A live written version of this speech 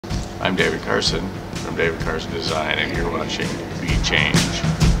I'm David Carson from David Carson Design, and you're watching Be Change.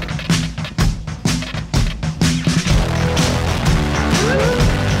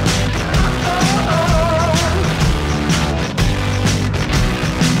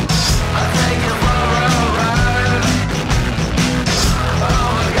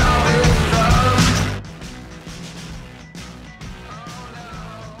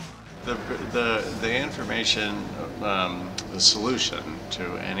 The information, the solution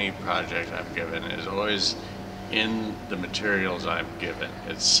to any project I'm given is always in the materials I'm given.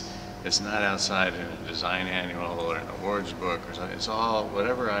 It's not outside in a design manual or an awards book or something. It's all,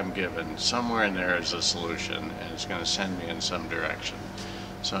 whatever I'm given, somewhere in there is a solution, and it's going to send me in some direction.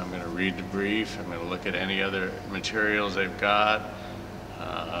 So I'm going to read the brief, I'm going to look at any other materials they've got,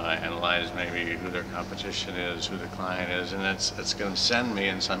 analyze maybe who their competition is, who the client is, and it's going to send me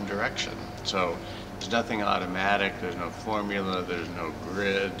in some direction. So there's nothing automatic, there's no formula, there's no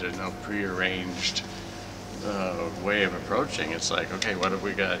grid, there's no prearranged way of approaching. It's like, okay, what have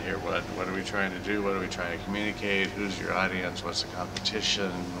we got here? What are we trying to do? What are we trying to communicate? Who's your audience? What's the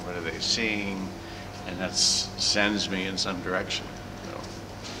competition? What are they seeing? And that sends me in some direction. So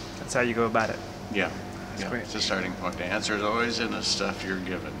that's how you go about it. Yeah. That's great. It's a starting point. The answer is always in the stuff you're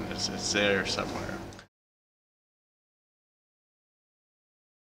given. It's there somewhere.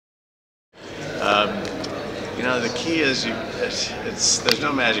 You know, the key is there's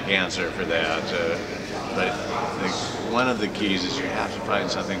no magic answer for that. But one of the keys is you have to find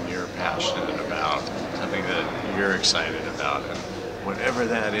something you're passionate about, something that you're excited about, and whatever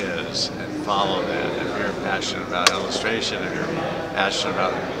that is, and follow that. If you're passionate about illustration, if you're passionate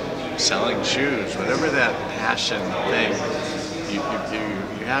about selling shoes, whatever that passion thing, you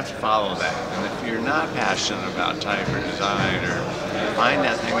have to follow that. And if you're not passionate about type or design, or find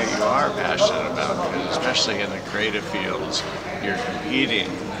that thing that you are passionate about, because especially in the creative fields, you're competing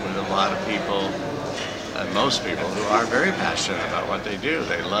with a lot of people, and most people, who are very passionate about what they do.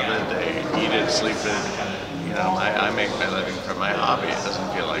 They love it, they eat it, sleep it. You know, I make my living from my hobby. It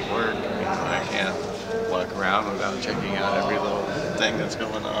doesn't feel like work. You know, I can't walk around without checking out every little thing that's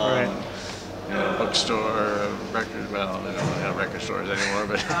going on. Right. You know, a bookstore, a record, well, they don't have record stores anymore,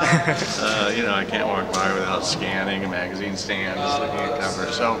 but you know, I can't walk by without scanning a magazine stand, just looking at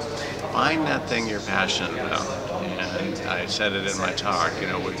covers. So find that thing you're passionate about. And I said it in my talk, you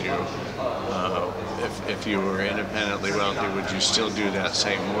know, would you, if you were independently wealthy, would you still do that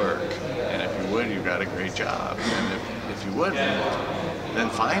same work? And if you would, you've got a great job. And if you wouldn't, then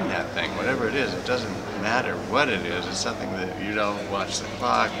find that thing, whatever it is. It doesn't matter what it is. It's something that you don't watch the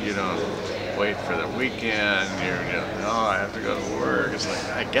clock, you don't wait for the weekend, you know, oh, I have to go to work. It's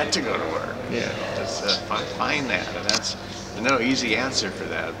like, I get to go to work. Yeah. Just find that, and there's no easy answer for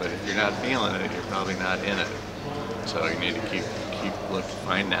that, but if you're not feeling it, you're probably not in it. So you need to keep looking,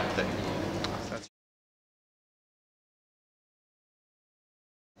 find that thing.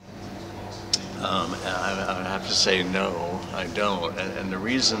 I would have to say no, I don't. And the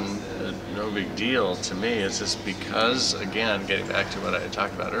reason, no big deal to me, is just because, again, getting back to what I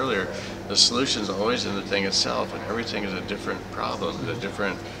talked about earlier, the solution's always in the thing itself, and everything is a different problem, a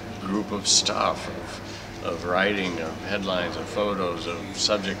different group of stuff, of writing, of headlines, of photos, of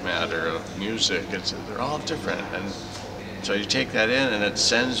subject matter, of music. They're all different. And so you take that in, and it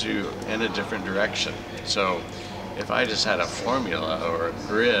sends you in a different direction. So if I just had a formula or a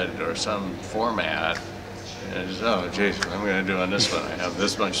grid or some format, and just, oh, geez, what am I going to do on this one? I have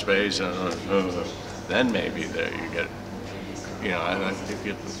this much space, then maybe there you get, you know,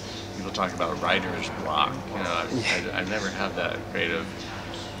 people talk about writer's block. You know, I never have that creative.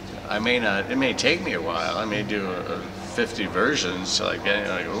 I may not. It may take me a while. I may do 50 versions till I get,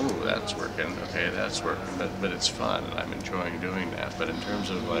 like, oh, that's working. Okay, that's working. But it's fun, and I'm enjoying doing that. But in terms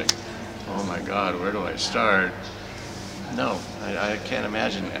of like, oh my God, where do I start? No, I can't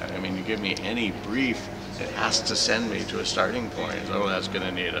imagine that. I mean, you give me any brief, it has to send me to a starting point. Oh, that's going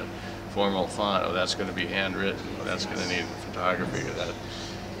to need a formal font. Oh, that's going to be handwritten. Oh, that's going to need photography or that.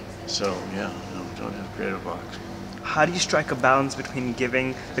 So, yeah, no, don't have creative blocks. How do you strike a balance between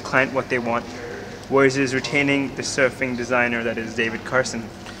giving the client what they want versus retaining the surfing designer that is David Carson?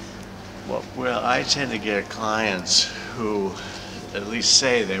 Well, I tend to get clients who at least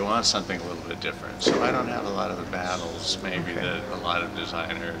say they want something a little bit different. So I don't have a lot of the battles maybe that a lot of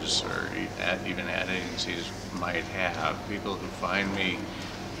designers or even ad agencies might have. People who find me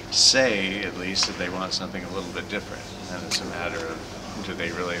say at least that they want something a little bit different. And it's a matter of, do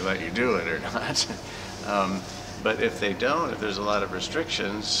they really let you do it or not? But if they don't, if there's a lot of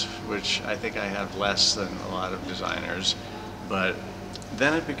restrictions, which I think I have less than a lot of designers, but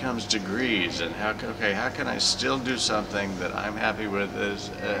then it becomes degrees, and how can I still do something that I'm happy with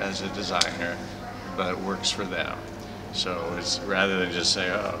as a designer, but works for them? So it's rather than just say,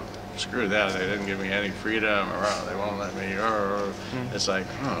 oh, screw that, they didn't give me any freedom, or oh, they won't let me, or it's like,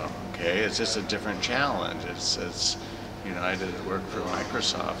 oh, okay, it's just a different challenge. It's you know, I did work for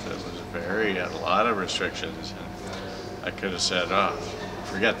Microsoft that was had a lot of restrictions, and I could have said, oh,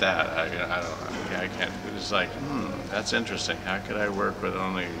 forget that, I can't. It's like, that's interesting. How could I work with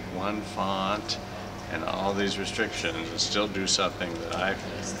only one font and all these restrictions and still do something that I'm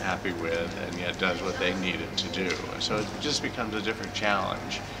happy with and yet does what they need it to do? So it just becomes a different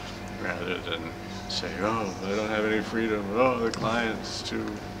challenge rather than say, oh, I don't have any freedom. Oh, the client's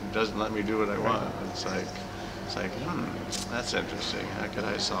doesn't let me do what I want. It's like, that's interesting. How could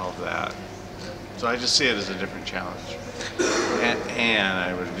I solve that? So I just see it as a different challenge. And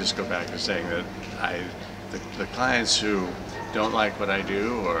I would just go back to saying that the clients who don't like what I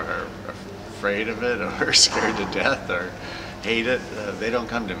do or are afraid of it or scared to death or hate it, they don't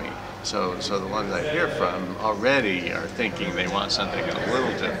come to me. So the ones I hear from already are thinking they want something a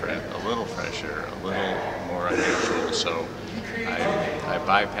little different, a little fresher, a little more unusual. So I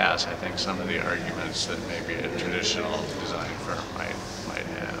bypass, I think, some of the arguments that maybe a traditional design firm might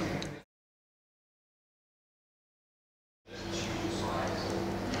have.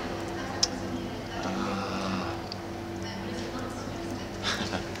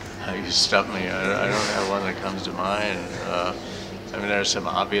 You stumped me. I don't have one that comes to mind. I mean, there are some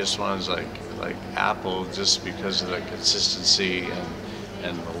obvious ones like Apple, just because of the consistency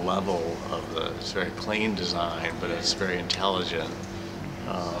and the level of it's very clean design, but it's very intelligent.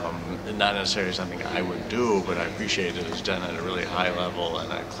 Not necessarily something I would do, but I appreciate it was done at a really high level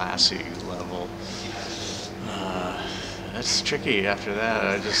and a classy level. That's tricky after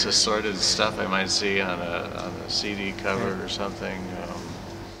that. Just assorted stuff I might see on a CD cover or something.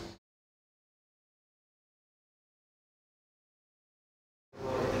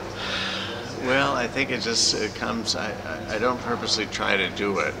 Well, I think it comes, I don't purposely try to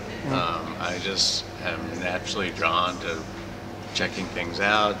do it. I just am naturally drawn to checking things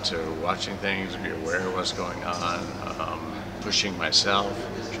out, to watching things, be aware of what's going on, pushing myself,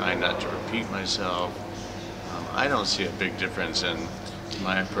 trying not to repeat myself. I don't see a big difference in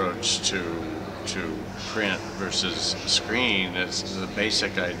my approach to print versus screen. It's the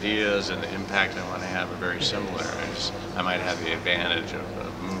basic ideas and the impact I want to have are very similar. I might have the advantage of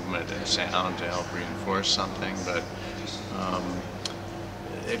movement and sound to help reinforce something, but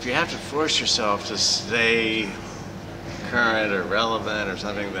if you have to force yourself to stay current or relevant or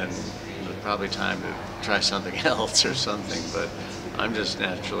something, then there's probably time to try something else or something. But I'm just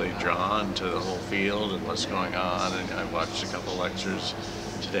naturally drawn to the whole field and what's going on, and I watched a couple lectures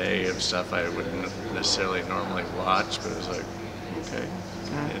today of stuff I wouldn't necessarily normally watch, but it was like, okay,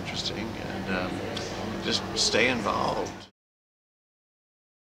 interesting, and just stay involved.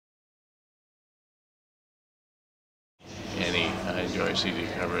 I enjoy CD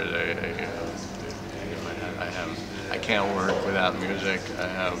covers. I can't work without music. I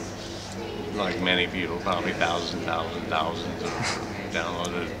have, like many people, probably thousands of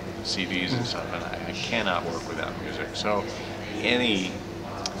downloaded CDs and stuff, and I cannot work without music. So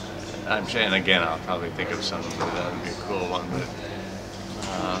I'm saying again, I'll probably think of something that would be a cool one, but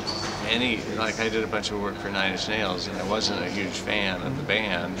like I did a bunch of work for Nine Inch Nails, and I wasn't a huge fan of the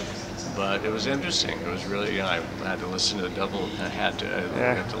band, but it was interesting. It was really, I had to listen to I had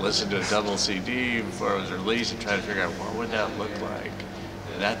to listen to a double CD before it was released and try to figure out what would that look like.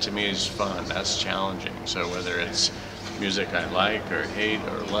 And that to me is fun. That's challenging. So whether it's music I like or hate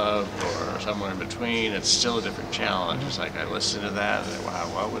or love or somewhere in between, it's still a different challenge. It's like I listen to that and wow,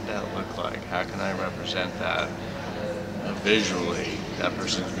 what would that look like? How can I represent that visually, that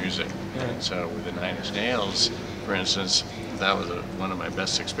person's music? And so with the Nine Inch Nails, for instance, that was one of my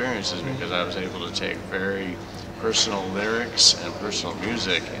best experiences because I was able to take very personal lyrics and personal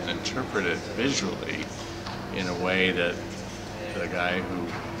music and interpret it visually in a way that the guy who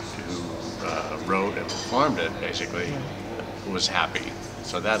wrote and performed it basically was happy.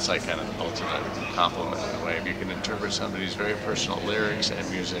 So that's like kind of the ultimate compliment in a way. If you can interpret somebody's very personal lyrics and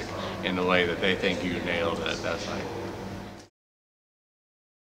music in a way that they think you nailed it, that's like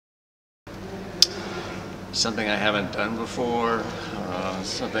something I haven't done before,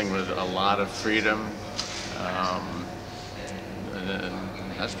 something with a lot of freedom, and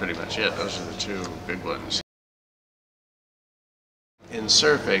that's pretty much it. Those are the two big ones. In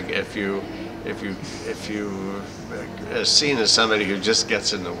surfing, if you are seen as somebody who just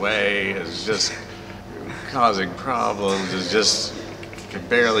gets in the way, is just causing problems, can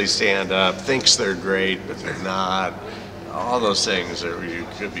barely stand up, thinks they're great but they're not, all those things are, you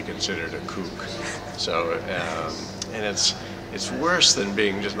could be considered a kook. So, and it's worse than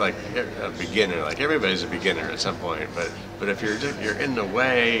being just like a beginner. Like everybody's a beginner at some point, but if you're in the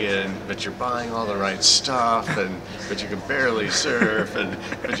way, but you're buying all the right stuff, but you can barely surf,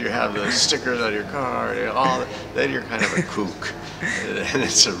 but you have the stickers on your car, then you're kind of a kook, and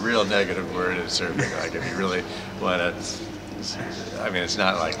it's a real negative word in surfing. Like if you really want to. I mean, it's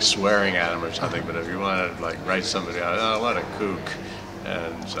not like swearing at them or something, but if you want to like write somebody out, oh, what a kook,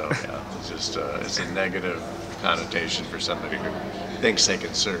 and so yeah, it's just it's a negative connotation for somebody who thinks they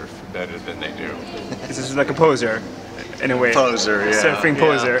can surf better than they do. This is like a poser, in a way. Poser, yeah. Surfing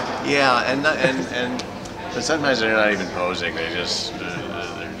poser. Yeah, but sometimes they're not even posing.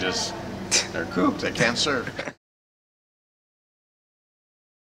 They're kook. They can't surf.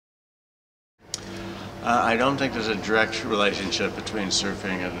 I don't think there's a direct relationship between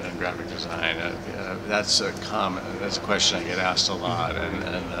surfing and graphic design. That's a question I get asked a lot, and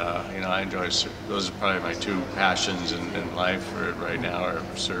you know, I enjoy those are probably my two passions in life right now, are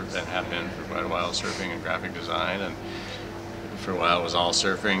surf and have been for quite a while, surfing and graphic design. And for a while it was all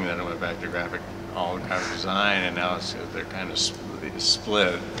surfing, then I went back to all graphic design, and now they're kind of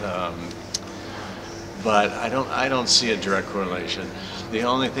split. But I don't see a direct correlation. The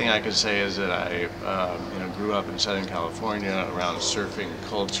only thing I can say is that I grew up in Southern California around surfing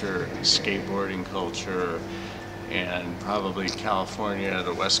culture and skateboarding culture, and probably California,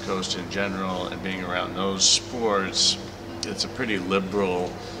 the West Coast in general, and being around those sports, it's a pretty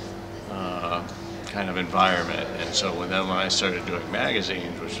liberal kind of environment. And so when I started doing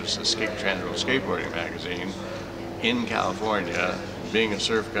magazines, which was the Transworld Skateboarding magazine in California, being a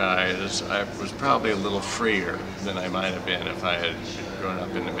surf guy, I was probably a little freer than I might have been if I had grown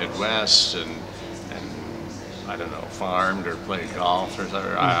up in the Midwest and I don't know, farmed or played golf or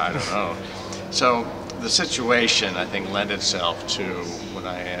something. I don't know. So the situation, I think, lent itself to when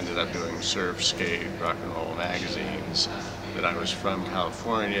I ended up doing surf, skate, rock and roll magazines, that I was from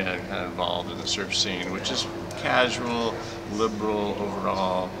California and kind of involved in the surf scene, which is casual, liberal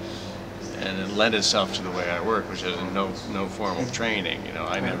overall. And it lent itself to the way I work, which is no formal training. You know,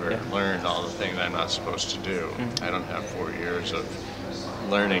 I never learned all the things I'm not supposed to do. I don't have 4 years of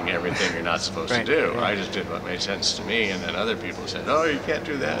learning everything you're not supposed to do. I just did what made sense to me, and then other people said, "Oh, you can't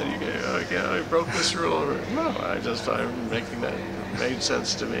do that. You broke this rule." No, I'm making that made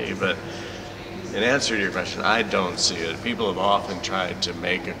sense to me. But in answer to your question, I don't see it. People have often tried to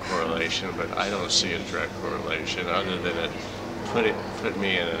make a correlation, but I don't see a direct correlation, other than it put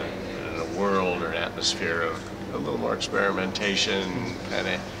me in a world or an atmosphere of a little more experimentation. Kind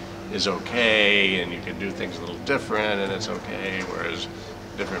of is okay, and you can do things a little different, and it's okay. Whereas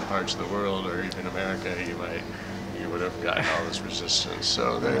different parts of the world, or even America, you would have gotten all this resistance.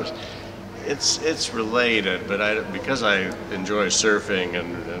 So it's related, but because I enjoy surfing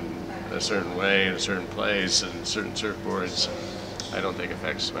and a certain way, in a certain place, and certain surfboards, I don't think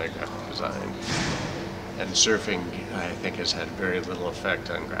affects my graphic design. And surfing, I think, has had very little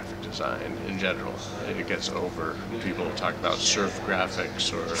effect on graphic design in general. It gets over. People talk about surf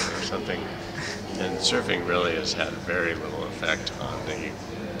graphics or something, and surfing really has had very little effect on the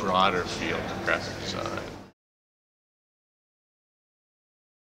broader field of graphic design.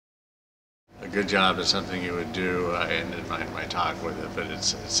 A good job is something you would do. I ended my talk with it, but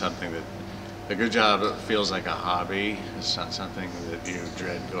it's something that a good job feels like a hobby. It's not something that you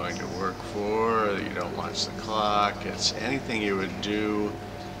dread going to work for, or that you don't watch the clock. It's anything you would do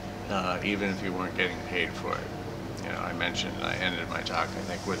even if you weren't getting paid for it. You know, I ended my talk, I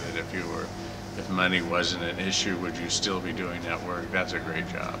think, with it. If money wasn't an issue, would you still be doing that work? That's a great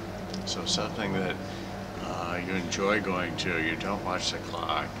job. So something that you enjoy going to, you don't watch the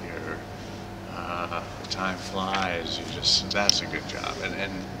clock, the time flies, that's a good job.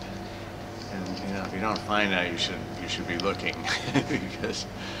 And you know, if you don't find that, you should be looking because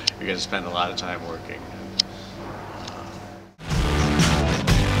you're going to spend a lot of time working.